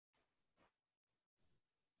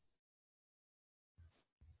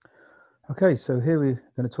Okay, so here we're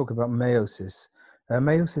going to talk about meiosis.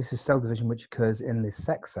 Meiosis is cell division which occurs in the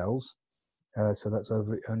sex cells. So that's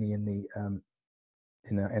only in the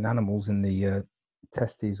in animals, in the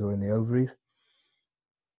testes or in the ovaries.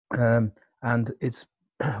 And it's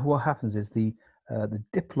what happens is the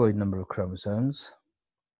diploid number of chromosomes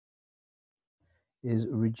is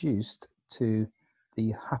reduced to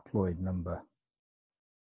the haploid number.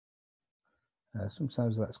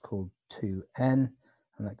 Sometimes that's called 2n,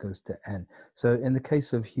 and that goes to n. So in the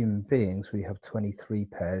case of human beings, we have 23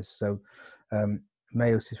 pairs. So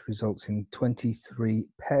meiosis results in 23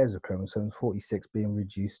 pairs of chromosomes, 46 being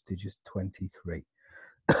reduced to just 23.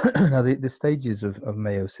 Now, the stages of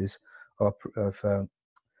meiosis are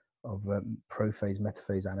prophase,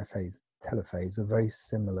 metaphase, anaphase, telophase are very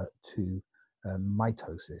similar to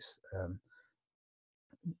mitosis.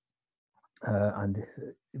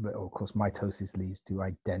 But of course, mitosis leads to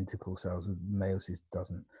identical cells. Meiosis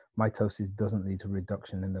doesn't. Mitosis doesn't lead to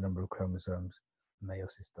reduction in the number of chromosomes.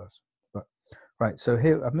 Meiosis does. But right, so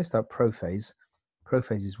here I've missed out prophase.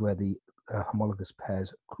 Prophase is where the homologous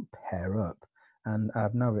pairs pair up, and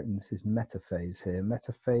I've now written this is metaphase here.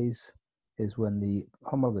 Metaphase is when the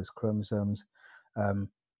homologous chromosomes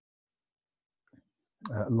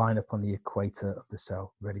line up on the equator of the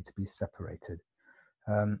cell, ready to be separated.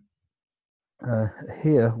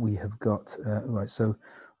 Here we have got right. So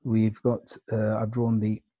we've got I've drawn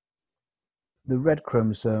the red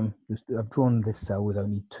chromosome. I've drawn this cell with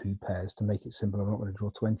only 2 pairs to make it simple. I'm not going to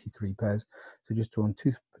draw 23 pairs. So just drawn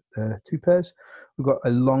two pairs. We've got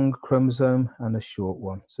a long chromosome and a short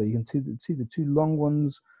one. So you can see the 2 long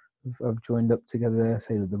ones I've joined up together.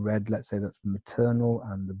 Say that the red, let's say that's the maternal,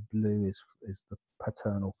 and the blue is the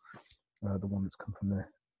paternal, the one that's come from the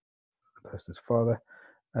person's father.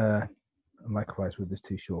 And likewise with the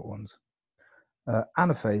 2 short ones.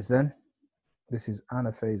 Anaphase then, this is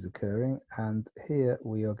anaphase occurring, and here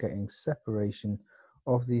we are getting separation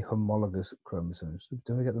of the homologous chromosomes.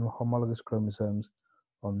 Don't forget the homologous chromosomes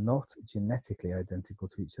are not genetically identical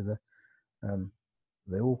to each other.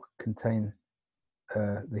 They all contain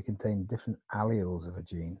different alleles of a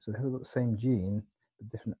gene. So they've got the same gene, but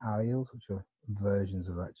different alleles, which are versions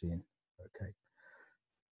of that gene. Okay.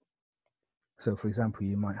 So for example,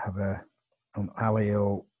 you might have an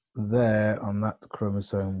allele there on that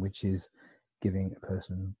chromosome which is giving a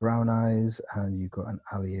person brown eyes, and you've got an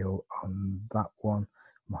allele on that one,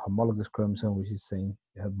 a homologous chromosome, which is saying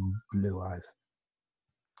you have blue eyes.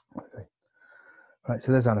 Okay. Right,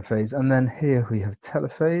 so there's anaphase, and then here we have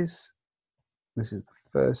telophase. This is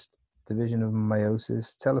the first division of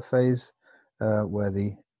meiosis. Telophase, where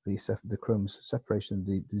the separation of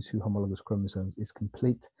the 2 homologous chromosomes is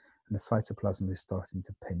complete, and the cytoplasm is starting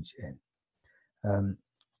to pinch in.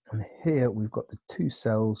 And here we've got the 2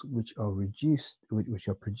 cells which are produced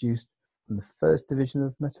from the first division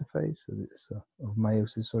of metaphase, so this of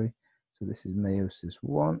meiosis. Sorry, so this is meiosis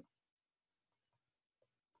 1,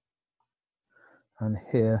 and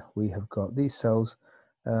here we have got these cells.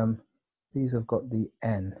 These have got the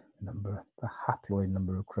n number, the haploid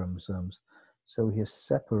number of chromosomes. So we have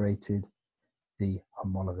separated the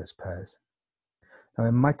homologous pairs. Now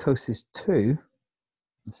in mitosis 2,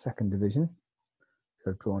 the second division,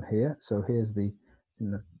 I've drawn here. So here's the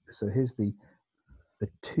here's the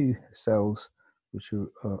 2 cells which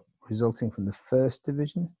are resulting from the first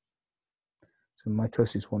division. So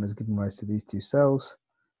mitosis 1 has given rise to these 2 cells,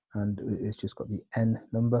 and it's just got the n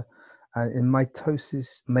number. And in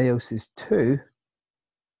meiosis 2,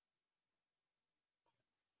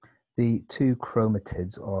 the 2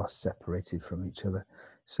 chromatids are separated from each other.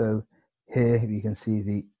 So here you can see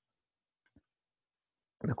the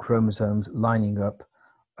chromosomes lining up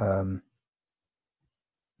at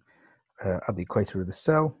the equator of the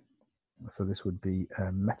cell. So this would be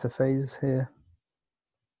metaphase here,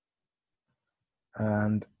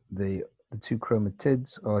 and the 2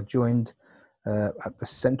 chromatids are joined at the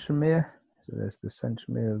centromere. So there's the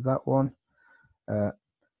centromere of that one.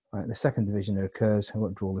 Right, the second division occurs. I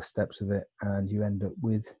won't draw the steps of it, and you end up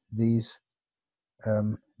with these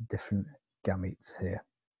different gametes here.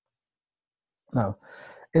 Now,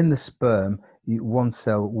 in the sperm, one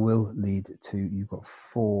cell will lead to, you've got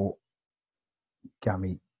 4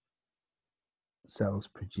 gamete cells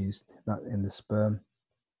produced in the sperm.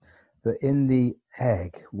 But in the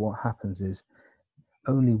egg, what happens is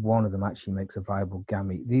only one of them actually makes a viable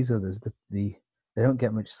gamete. These others, they don't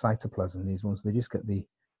get much cytoplasm, these ones. They just get the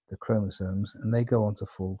chromosomes, and they go on to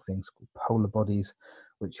form things called polar bodies,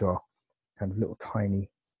 which are kind of little tiny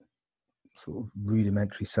sort of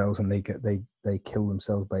rudimentary cells, and they kill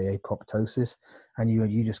themselves by apoptosis, and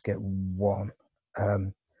you just get one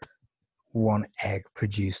one egg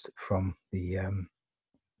produced from the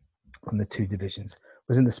 2 divisions,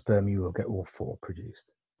 whereas in the sperm you will get all 4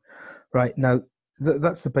 produced. Right, now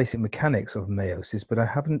that's the basic mechanics of meiosis, but I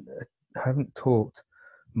haven't talked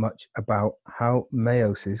much about how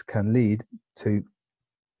meiosis can lead to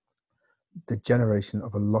the generation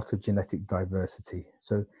of a lot of genetic diversity.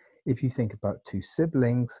 So if you think about 2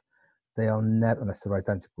 siblings, they are never, unless they're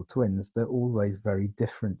identical twins, they're always very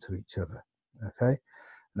different to each other. Okay,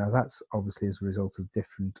 now that's obviously as a result of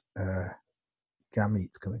different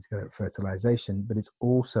gametes coming together at fertilization, but it's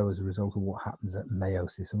also as a result of what happens at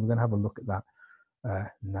meiosis, and we're going to have a look at that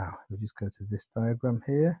now. We'll just go to this diagram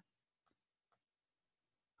here.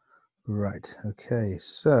 Right, okay,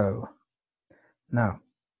 so now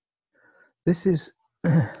this is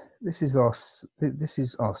this is our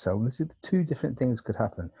cell. This is the 2 different things could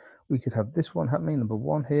happen. We could have this one happening, number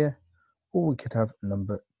 1 here, or we could have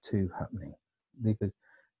number 2 happening.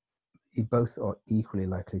 Both are equally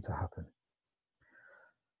likely to happen.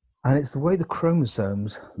 And it's the way the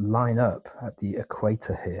chromosomes line up at the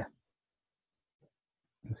equator here.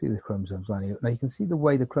 You can see the chromosomes lining up. Now you can see the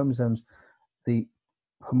way the chromosomes, the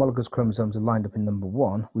homologous chromosomes are lined up in number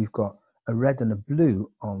 1. We've got a red and a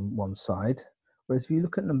blue on one side, whereas if you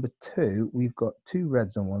look at number 2, we've got 2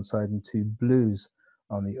 reds on one side and 2 blues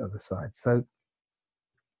on the other side. So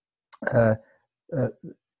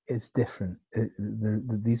it's different.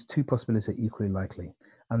 These 2 possibilities are equally likely.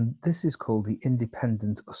 And this is called the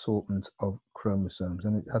independent assortment of chromosomes,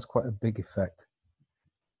 and it has quite a big effect.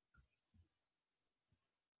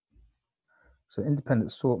 So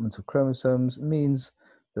independent assortment of chromosomes means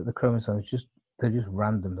that the chromosomes they're just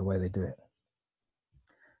random the way they do it,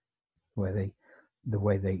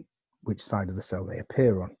 which side of the cell they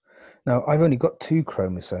appear on. Now I've only got 2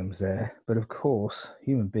 chromosomes there, but of course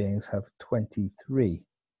human beings have 23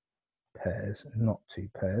 pairs, not 2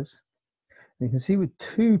 pairs. And you can see with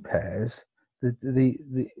 2 pairs, well,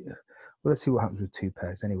 let's see what happens with 2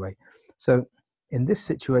 pairs anyway. So in this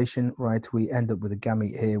situation, right, we end up with a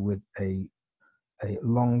gamete here with a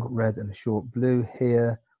long red and a short blue.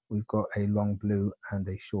 Here we've got a long blue and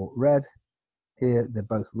a short red. Here they're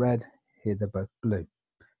both red, here they're both blue.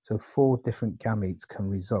 So 4 different gametes can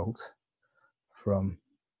result from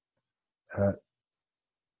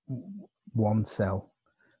one cell.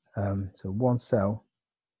 So one cell,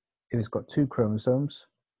 if it's got 2 chromosomes,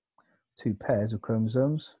 2 pairs of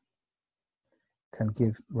chromosomes, can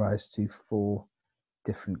give rise to 4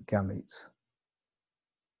 different gametes.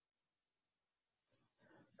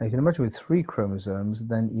 Now you can imagine with 3 chromosomes,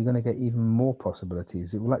 then you're going to get even more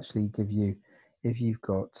possibilities. It will actually give you, if you've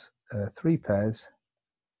got 3 pairs,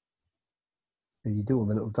 if you do all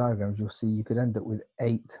the little diagrams, you'll see you could end up with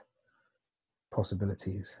 8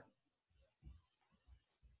 possibilities.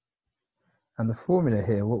 And the formula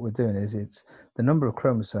here, what we're doing is it's the number of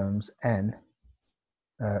chromosomes n,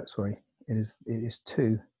 it is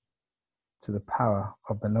 2 to the power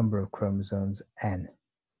of the number of chromosomes n.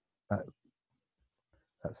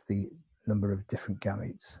 That's the number of different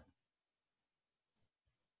gametes.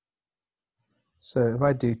 So if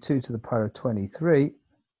I do 2 to the power of 23,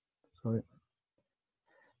 on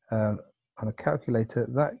a calculator,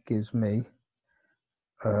 that gives me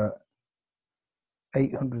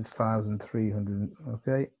 800,300,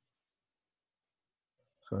 okay.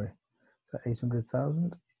 Sorry, is that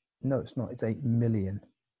 800,000? No, it's not, it's 8 million.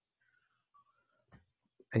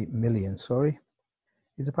 8 million, sorry.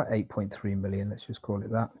 It's about 8.3 million, let's just call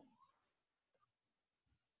it that.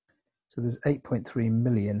 So there's 8.3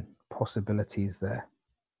 million possibilities there.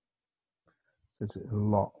 There's a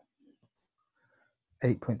lot.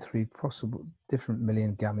 8.3 possible different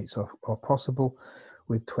million gametes are possible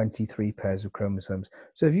with 23 pairs of chromosomes.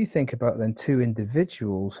 So if you think about then 2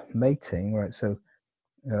 individuals mating, right? So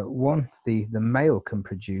one, the male can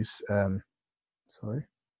produce, the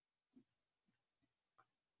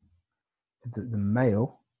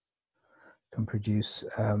male can produce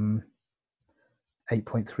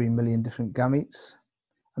 8.3 million different gametes,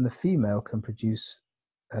 and the female can produce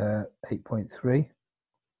 8.3.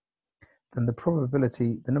 Then the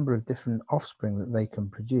probability, the number of different offspring that they can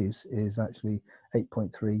produce is actually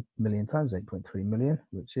 8.3 million times 8.3 million,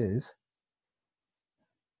 which is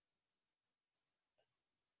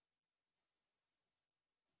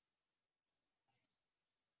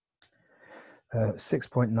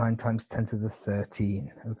 6.9 times 10 to the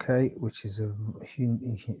 13, okay, which is an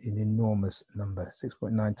enormous number.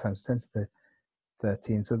 6.9 times 10 to the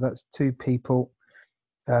 13. So that's 2 people.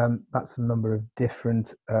 That's the number of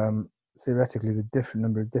different, theoretically, the different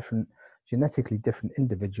number of different genetically different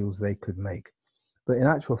individuals they could make. But in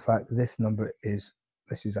actual fact, this number is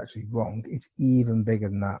this is actually wrong. It's even bigger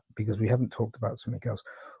than that, because we haven't talked about something else,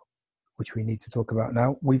 which we need to talk about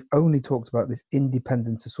now. We've only talked about this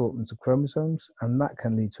independent assortment of chromosomes, and that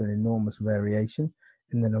can lead to an enormous variation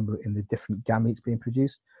in the different gametes being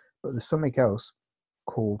produced. But there's something else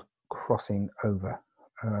called crossing over,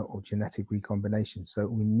 or genetic recombination. So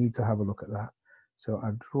we need to have a look at that. So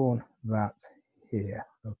I've drawn that here.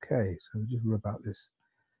 Okay, so we'll just rub out this.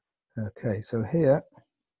 Okay, so here,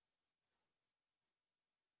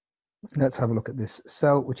 let's have a look at this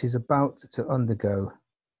cell, which is about to undergo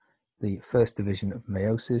the first division of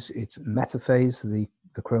meiosis. It's metaphase.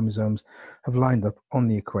 The chromosomes have lined up on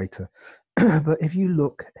the equator. But if you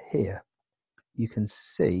look here, you can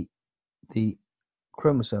see the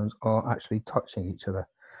chromosomes are actually touching each other.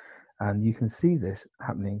 And you can see this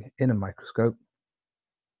happening in a microscope.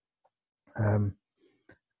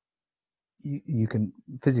 You can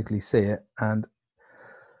physically see it, and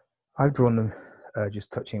I've drawn them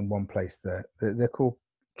just touching one place there. They're called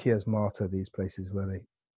chiasmata, these places where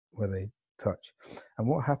they touch. And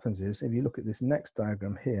what happens is, if you look at this next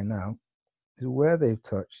diagram here now, is where they've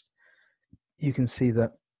touched, you can see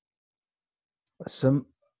that some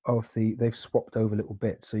of they've swapped over a little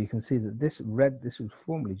bit. So you can see that this was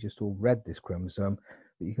formerly just all red, this chromosome,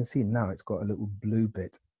 but you can see now it's got a little blue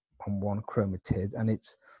bit on one chromatid, and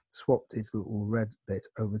it's swapped its little red bit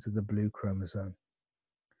over to the blue chromosome.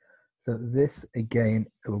 So this, again,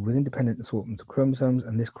 with independent assortment of chromosomes,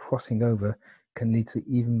 and this crossing over can lead to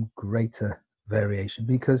even greater variation,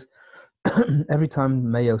 because every time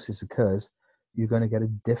meiosis occurs, you're going to get a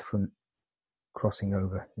different crossing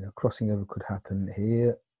over. Crossing over could happen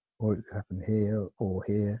here, or it could happen here, or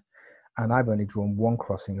here. And I've only drawn one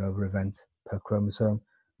crossing over event per chromosome,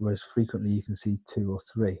 whereas frequently you can see 2 or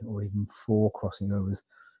 3 or even 4 crossing overs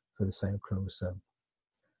for the same chromosome.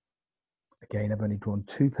 Again, I've only drawn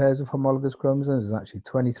 2 pairs of homologous chromosomes. There's actually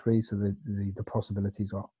 23, so the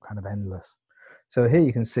possibilities are kind of endless. So here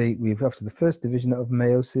you can see after the first division of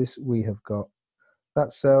meiosis, we have got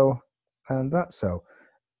that cell and that cell.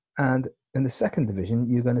 And in the second division,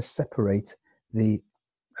 you're going to separate the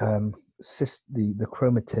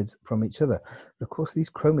chromatids from each other. But of course, these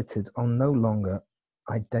chromatids are no longer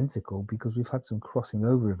identical, because we've had some crossing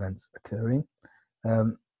over events occurring.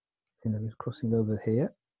 There's crossing over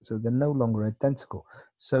here, so they're no longer identical.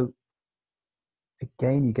 So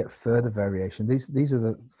again, you get further variation. These are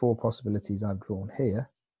the 4 possibilities I've drawn here,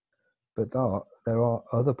 but there are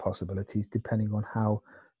other possibilities depending on how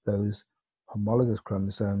those homologous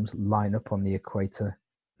chromosomes line up on the equator.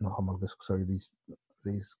 Not homologous, sorry, these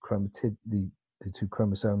chromatid, the 2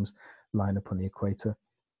 chromosomes line up on the equator,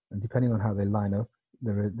 and depending on how they line up,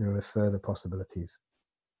 there are further possibilities.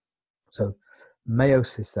 So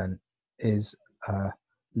meiosis then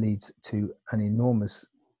leads to an enormous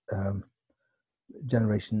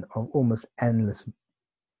generation of almost endless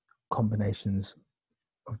combinations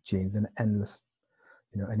of genes, and endless,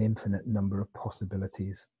 an infinite number of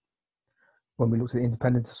possibilities. When we looked at the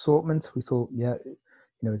independent assortment, we thought, yeah,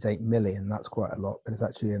 it's 8 million. That's quite a lot, but it's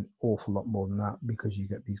actually an awful lot more than that, because you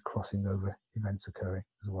get these crossing over events occurring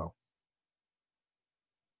as well.